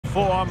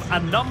form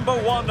and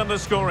 #1 in the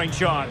scoring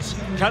charts.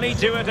 Can he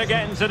do it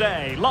again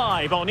today?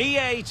 Live on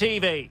EA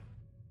TV.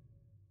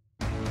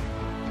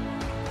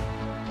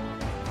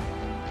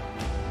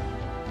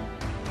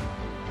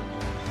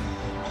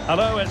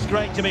 Hello, it's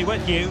great to be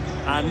with you,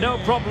 and no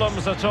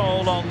problems at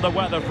all on the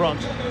weather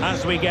front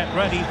as we get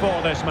ready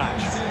for this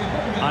match.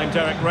 I'm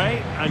Derek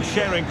Ray, and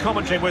sharing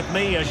commentary with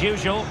me as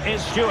usual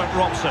is Stuart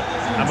Robson.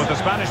 And with the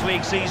Spanish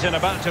League season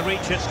about to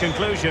reach its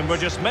conclusion, we're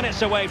just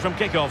minutes away from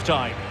kick-off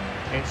time.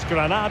 It's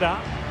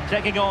Granada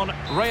taking on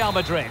Real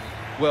Madrid.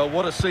 Well,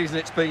 what a season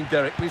it's been,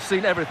 Derek. We've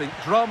seen everything.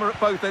 Drama at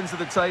both ends of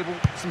the table,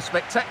 some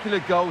spectacular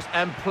goals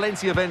and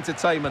plenty of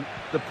entertainment.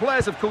 The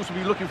players, of course, will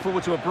be looking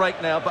forward to a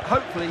break now, but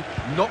hopefully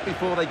not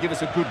before they give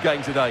us a good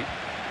game today.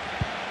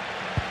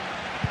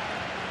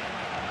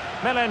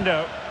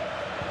 Melendo.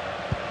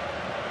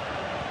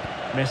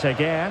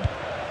 Meseguer.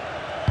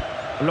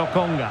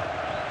 Lokonga.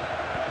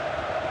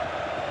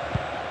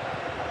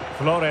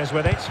 Flores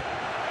with it.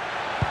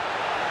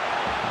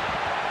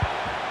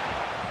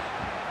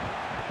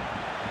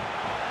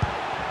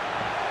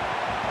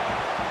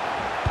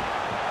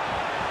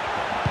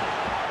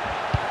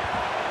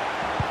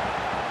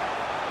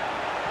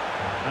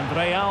 And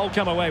Real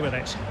come away with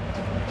it.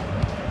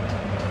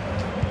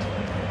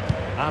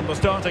 And the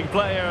starting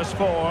players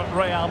for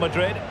Real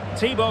Madrid.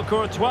 Thibaut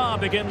Courtois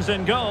begins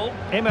in goal.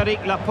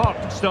 Aymeric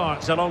Laporte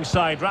starts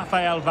alongside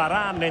Rafael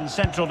Varane in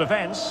central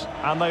defence.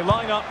 And they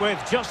line up with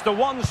just the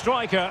one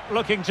striker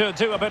looking to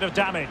do a bit of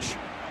damage.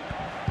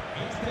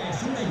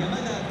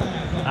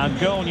 And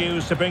goal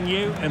news to bring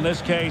you, in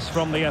this case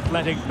from the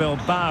Athletic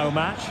Bilbao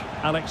match.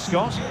 Alex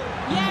Scott.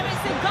 Yeah,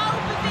 it's a goal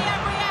for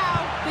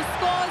Villarreal. The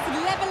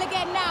score's level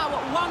again now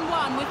at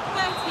 1-1 with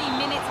 13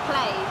 minutes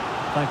played.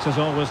 Thanks as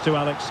always to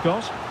Alex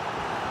Scott.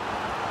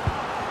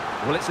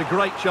 Well, it's a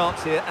great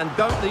chance here, and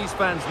don't these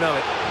fans know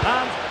it?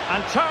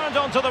 And turned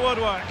onto the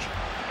woodwork.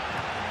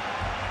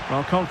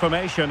 Well,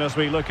 confirmation as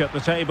we look at the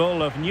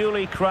table of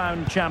newly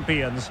crowned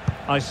champions.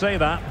 I say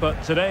that,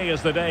 but today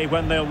is the day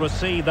when they'll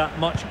receive that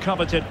much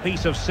coveted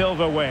piece of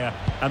silverware.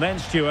 And then,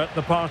 Stuart,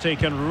 the party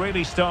can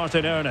really start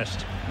in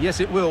earnest.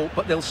 Yes, it will,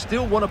 but they'll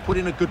still want to put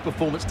in a good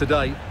performance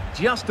today,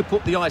 just to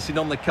put the icing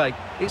on the cake.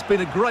 It's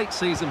been a great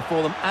season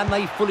for them, and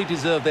they fully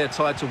deserve their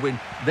title win.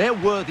 They're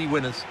worthy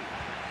winners.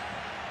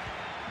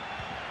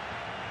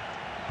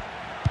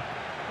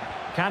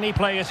 Can he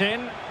play it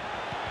in?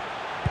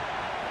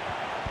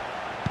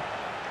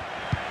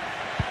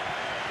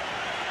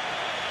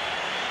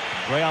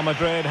 Real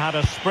Madrid had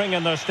a spring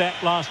in their step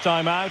last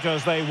time out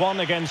as they won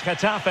against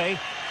Getafe.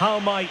 How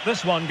might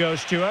this one go,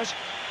 Stuart?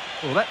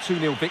 Well, that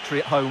 2-0 victory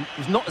at home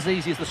was not as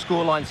easy as the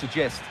scoreline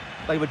suggests.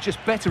 They were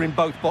just better in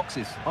both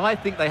boxes. I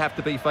think they have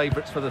to be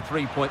favourites for the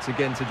 3 points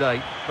again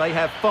today. They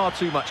have far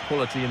too much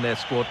quality in their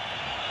squad.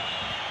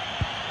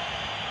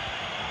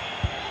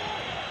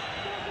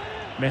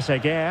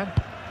 Meseguer.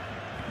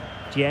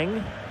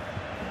 Dieng.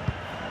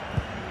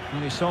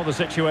 And he saw the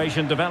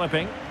situation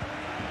developing.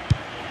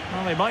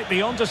 Well, they might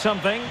be onto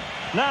something.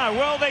 Now,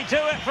 will they do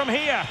it from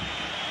here?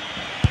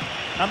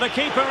 And the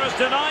keeper has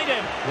denied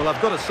him. Well, I've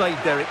got to say,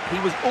 Derek, he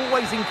was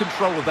always in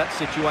control of that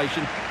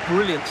situation.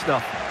 Brilliant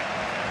stuff.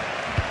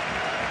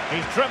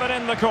 He's driven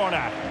in the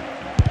corner.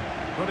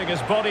 Putting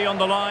his body on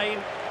the line.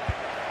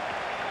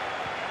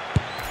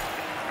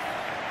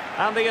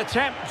 And the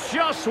attempt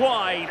just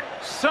wide.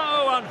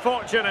 So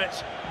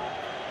unfortunate.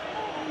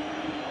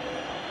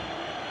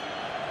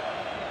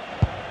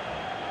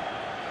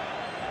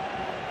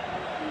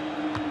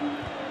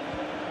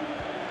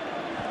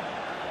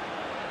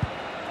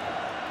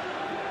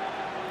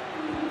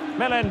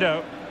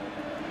 Melendo.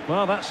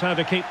 Well, that's how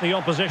to keep the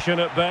opposition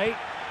at bay.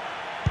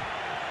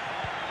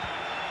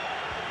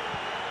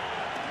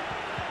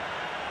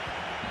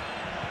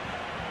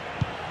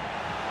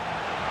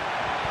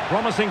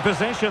 Promising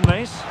position,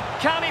 this.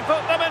 Can he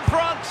put them in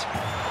front?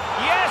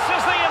 Yes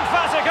is the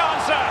emphatic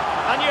answer.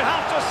 And you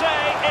have to say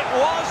it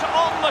was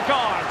on the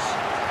cards.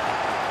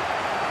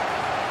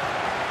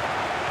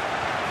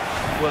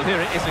 Well,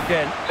 here it is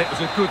again. It was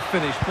a good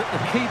finish, but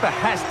the keeper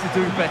has to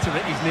do better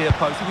at his near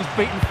post. He was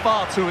beaten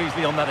far too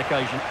easily on that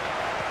occasion.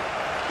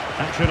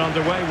 Action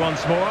underway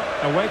once more.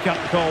 A wake-up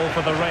call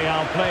for the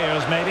Real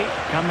players, maybe.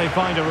 Can they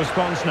find a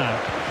response now?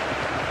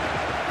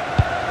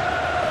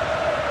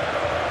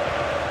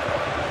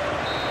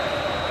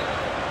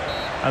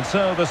 And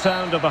so the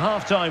sound of the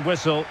half-time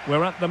whistle.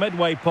 We're at the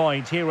midway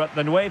point here at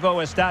the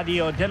Nuevo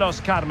Estadio de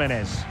los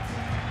Cármenes.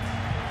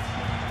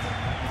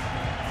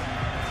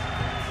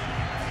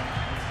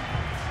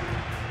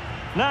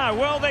 Now,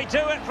 will they do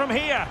it from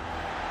here?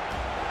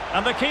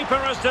 And the keeper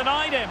has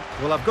denied him.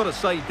 Well, I've got to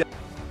say...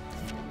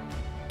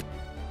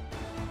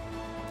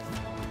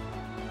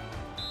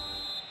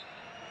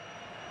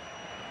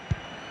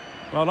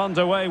 Well,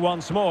 underway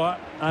once more,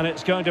 and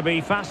it's going to be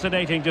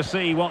fascinating to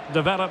see what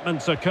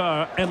developments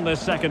occur in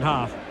this second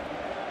half.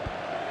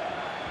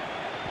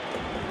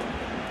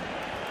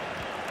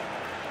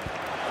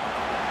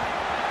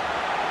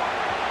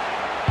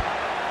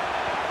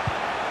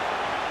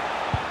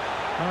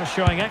 Oh,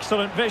 showing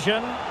excellent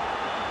vision. And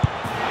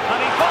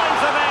he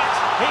finds the net.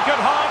 He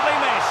could hardly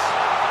miss.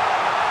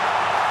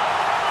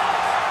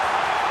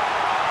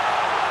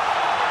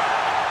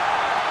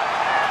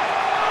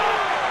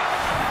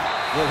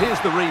 Well, here's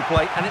the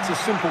replay, and it's a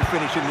simple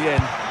finish in the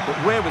end. But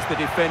where was the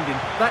defending?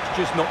 That's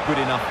just not good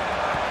enough.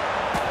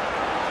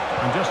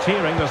 I'm just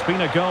hearing there's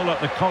been a goal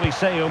at the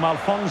Coliseum.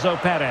 Alfonso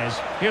Perez.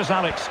 Here's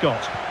Alex Scott.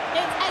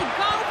 It's a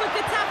goal for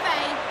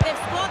Getafe.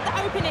 They've scored the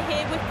opener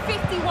here with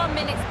 51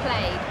 minutes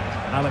played.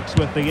 Alex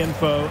with the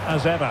info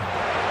as ever.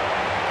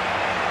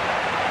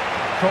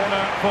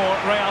 Corner for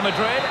Real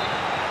Madrid.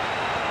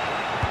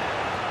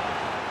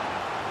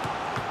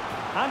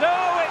 And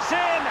oh, it's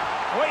in!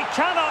 We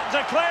cannot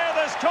declare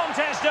this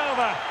contest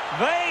over.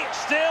 They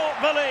still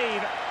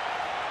believe.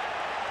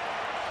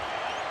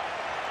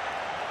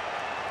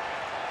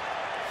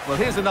 Well,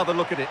 here's another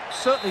look at it.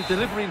 Certainly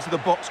delivery into the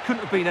box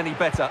couldn't have been any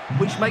better,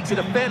 which makes it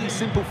a fairly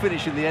simple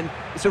finish in the end.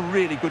 It's a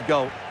really good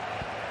goal.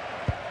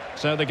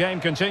 So the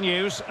game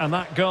continues, and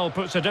that goal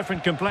puts a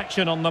different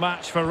complexion on the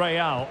match for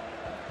Real.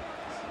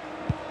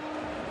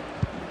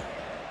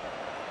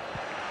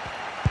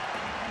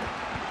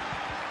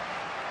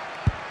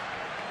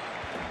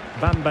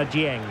 Bamba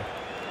Dieng.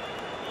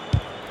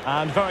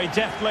 And very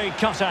deftly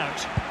cut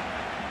out.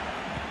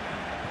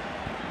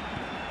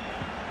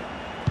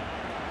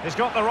 He's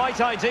got the right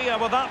idea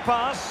with that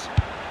pass.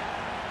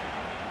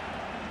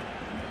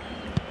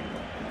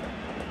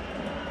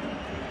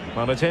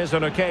 Well, it is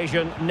an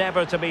occasion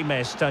never to be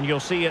missed, and you'll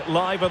see it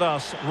live with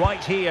us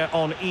right here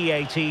on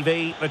EA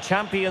TV, the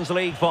Champions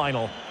League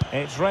final.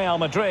 It's Real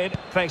Madrid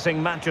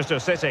facing Manchester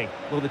City.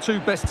 Well, the two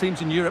best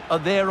teams in Europe are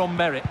there on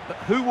merit, but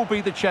who will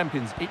be the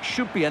champions? It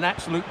should be an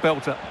absolute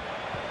belter.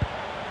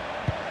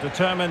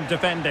 Determined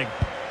defending.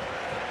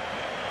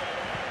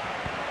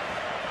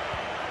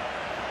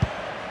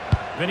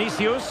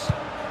 Vinicius.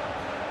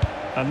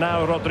 And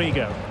now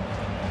Rodrigo.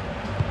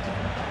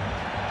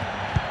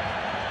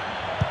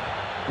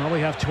 Well, we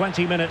have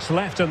 20 minutes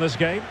left in this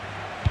game.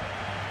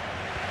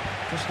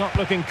 Just not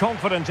looking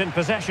confident in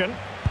possession.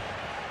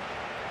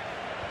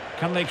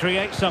 Can they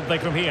create something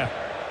from here?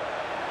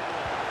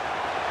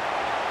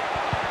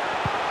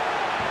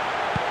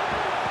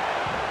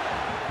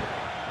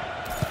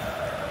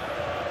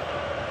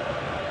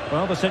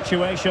 Well, the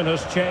situation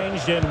has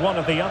changed in one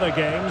of the other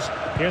games.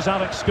 Here's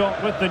Alex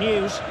Scott with the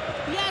news.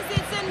 Yes,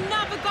 it's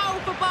another goal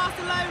for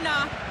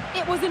Barcelona.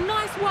 It was a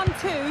nice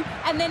 1-2,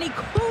 and then he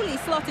coolly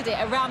slotted it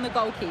around the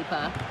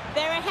goalkeeper.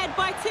 They're ahead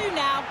by 2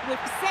 now, with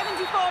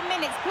 74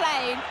 minutes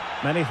played.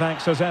 Many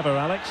thanks as ever,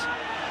 Alex.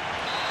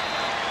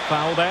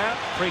 Foul there,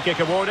 free kick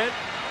awarded.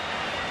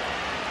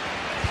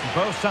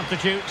 Both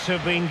substitutes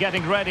who've been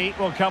getting ready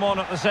will come on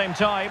at the same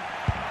time.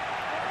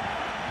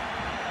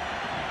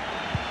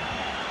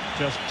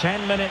 Just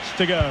 10 minutes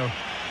to go.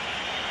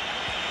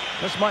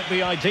 This might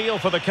be ideal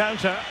for the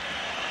counter.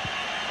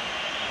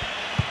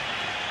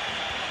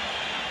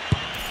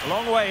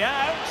 Long way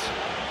out.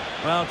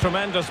 Well,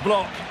 tremendous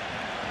block.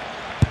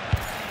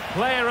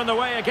 Player in the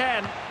way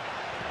again.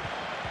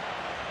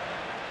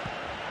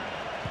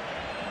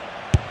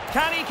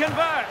 Can he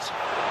convert?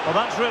 Well,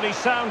 that's really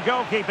sound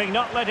goalkeeping,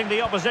 not letting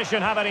the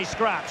opposition have any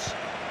scraps.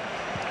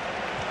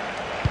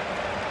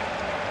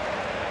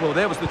 Well,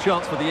 there was the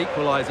chance for the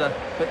equaliser,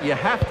 but you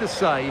have to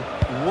say,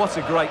 what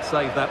a great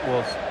save that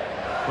was.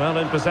 Well,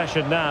 in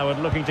possession now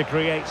and looking to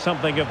create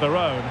something of their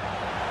own.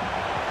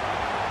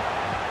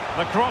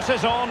 The cross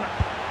is on.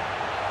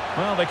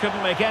 Well, they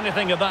couldn't make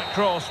anything of that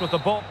cross with the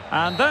ball.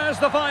 And there's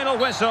the final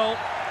whistle.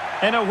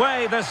 In a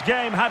way, this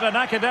game had an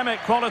academic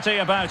quality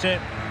about it.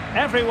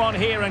 Everyone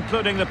here,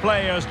 including the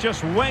players,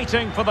 just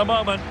waiting for the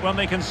moment when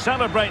they can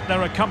celebrate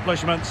their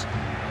accomplishments.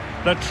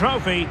 The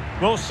trophy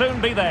will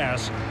soon be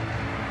theirs.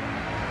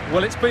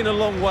 Well, it's been a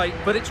long wait,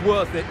 but it's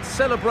worth it.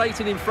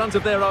 Celebrating in front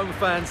of their own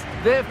fans.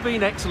 They've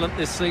been excellent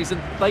this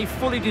season. They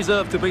fully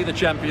deserve to be the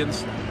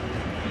champions.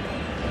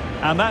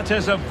 And that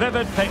is a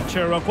vivid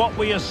picture of what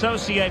we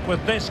associate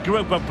with this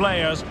group of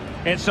players.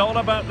 It's all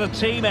about the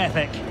team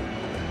ethic.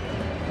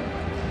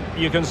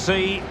 You can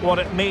see what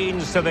it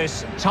means to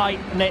this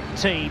tight-knit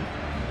team.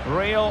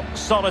 Real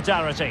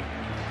solidarity.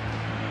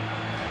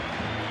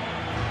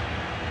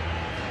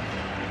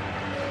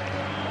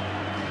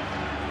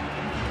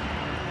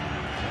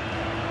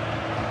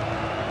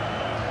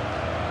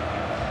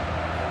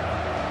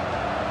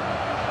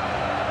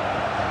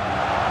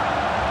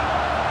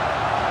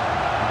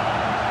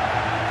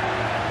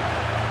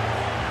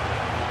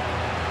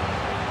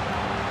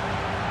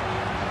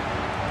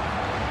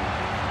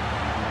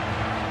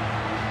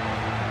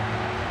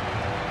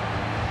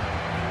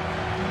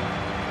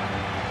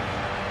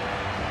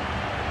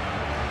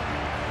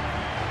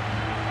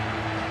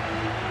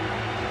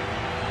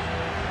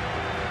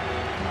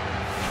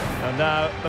 And now